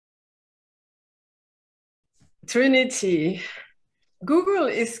Trinity, Google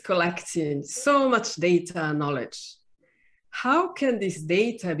is collecting so much data and knowledge. How can this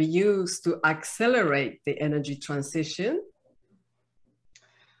data be used to accelerate the energy transition?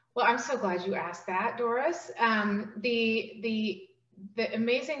 Well, I'm so glad you asked that, Doris. The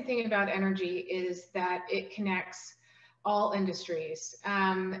amazing thing about energy is that it connects all industries,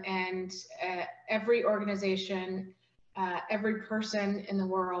 and every organization, every person in the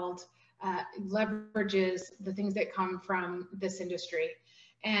world leverages the things that come from this industry,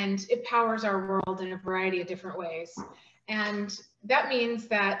 and it powers our world in a variety of different ways. And that means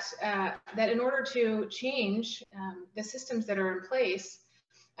that that in order to change the systems that are in place,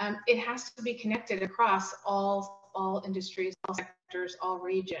 it has to be connected across all industries, all sectors, all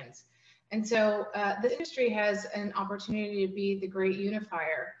regions. And so the industry has an opportunity to be the great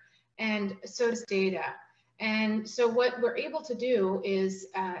unifier, and so does data. And so what we're able to do is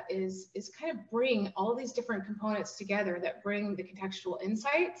kind of bring all these different components together that bring the contextual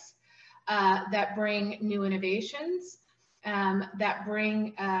insights, that bring new innovations, that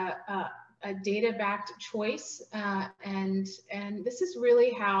bring a data-backed choice, and this is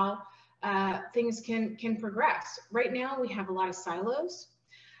really how things can progress. Right now, we have a lot of silos.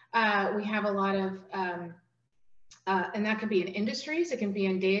 We have a lot of, and that can be in industries, it can be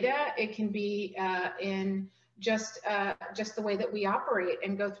in data, it can be in just the way that we operate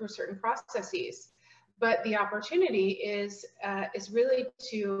and go through certain processes. But the opportunity is really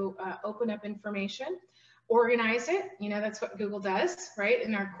to open up information, organize it, that's what Google does, right,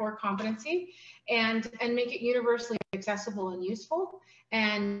 in our core competency, and make it universally accessible and useful.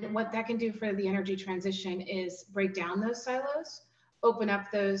 And what that can do for the energy transition is break down those silos, open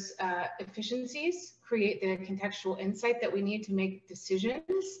up those efficiencies, create the contextual insight that we need to make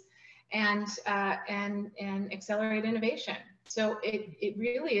decisions, and accelerate innovation. So it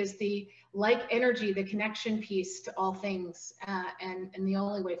really is like energy, the connection piece to all things, and the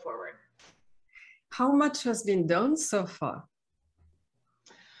only way forward. How much has been done so far?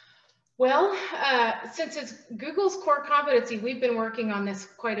 Well, since it's Google's core competency, we've been working on this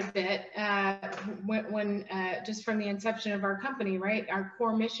quite a bit. Just from the inception of our company, right? Our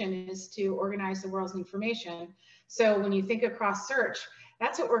core mission is to organize the world's information. So when you think across search,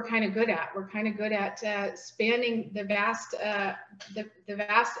 that's what we're kind of good at. We're kind of good at spanning the vast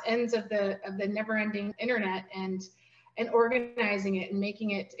ends of the never-ending internet and organizing it and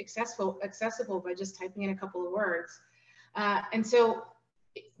making it accessible by just typing in a couple of words. And so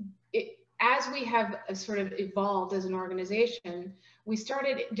as we have sort of evolved as an organization, we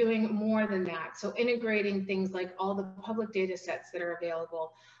started doing more than that. So integrating things like all the public data sets that are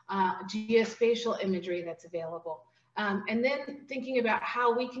available, geospatial imagery that's available, and then thinking about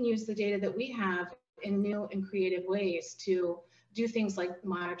how we can use the data that we have in new and creative ways to do things like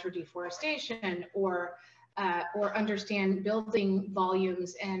monitor deforestation or understand building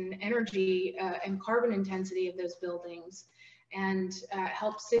volumes and energy and carbon intensity of those buildings, and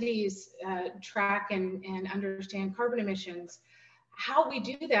help cities track and understand carbon emissions. How we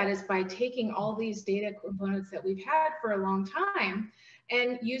do that is by taking all these data components that we've had for a long time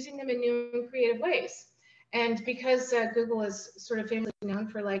and using them in new and creative ways. And because Google is sort of famously known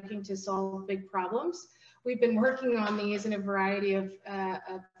for liking to solve big problems, we've been working on these in a variety of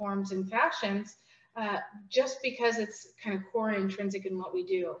forms and fashions, just because it's kind of core and intrinsic in what we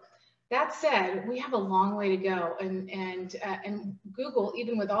do. That said, we have a long way to go, and Google,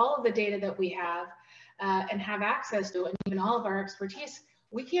 even with all of the data that we have and have access to, and even all of our expertise,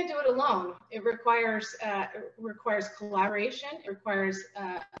 we can't do it alone. It requires collaboration. It requires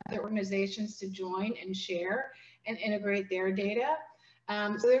other organizations to join and share and integrate their data.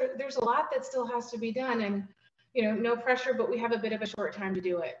 So there's a lot that still has to be done, and no pressure, but we have a bit of a short time to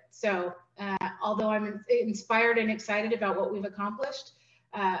do it. So although I'm inspired and excited about what we've accomplished,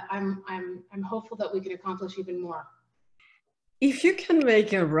 I'm hopeful that we can accomplish even more. If you can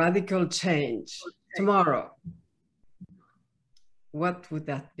make a radical change tomorrow, what would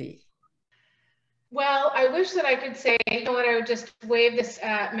that be? Well, I wish that I could say, I would just wave this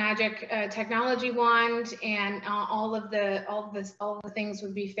magic technology wand and all the things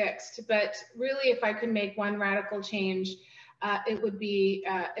would be fixed. But really, if I could make one radical change, it would be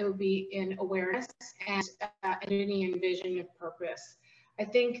in awareness and identity and vision of purpose. I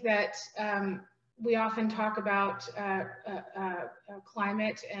think that we often talk about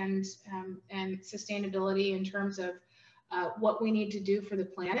climate and sustainability in terms of what we need to do for the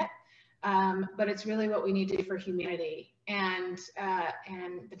planet, but it's really what we need to do for humanity. And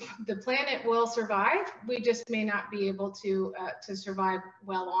the planet will survive. We just may not be able to survive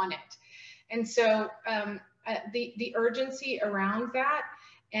well on it. And so the urgency around that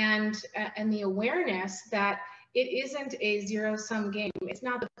and the awareness that it isn't a zero-sum game. It's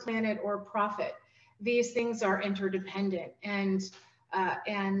not the planet or profit. These things are interdependent, and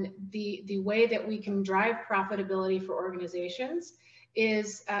the way that we can drive profitability for organizations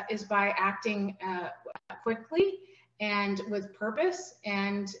is by acting quickly and with purpose,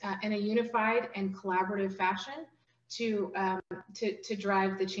 and in a unified and collaborative fashion to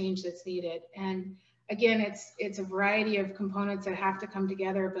drive the change that's needed. And again, it's a variety of components that have to come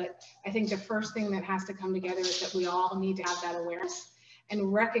together, but I think the first thing that has to come together is that we all need to have that awareness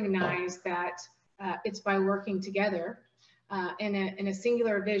and recognize that it's by working together in a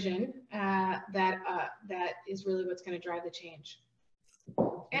singular vision that is really what's going to drive the change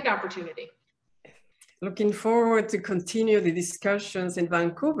and opportunity. Looking forward to continue the discussions in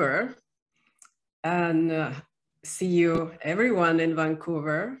Vancouver, and see you everyone in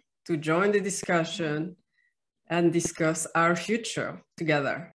Vancouver to join the discussion and discuss our future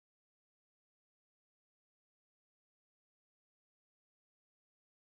together.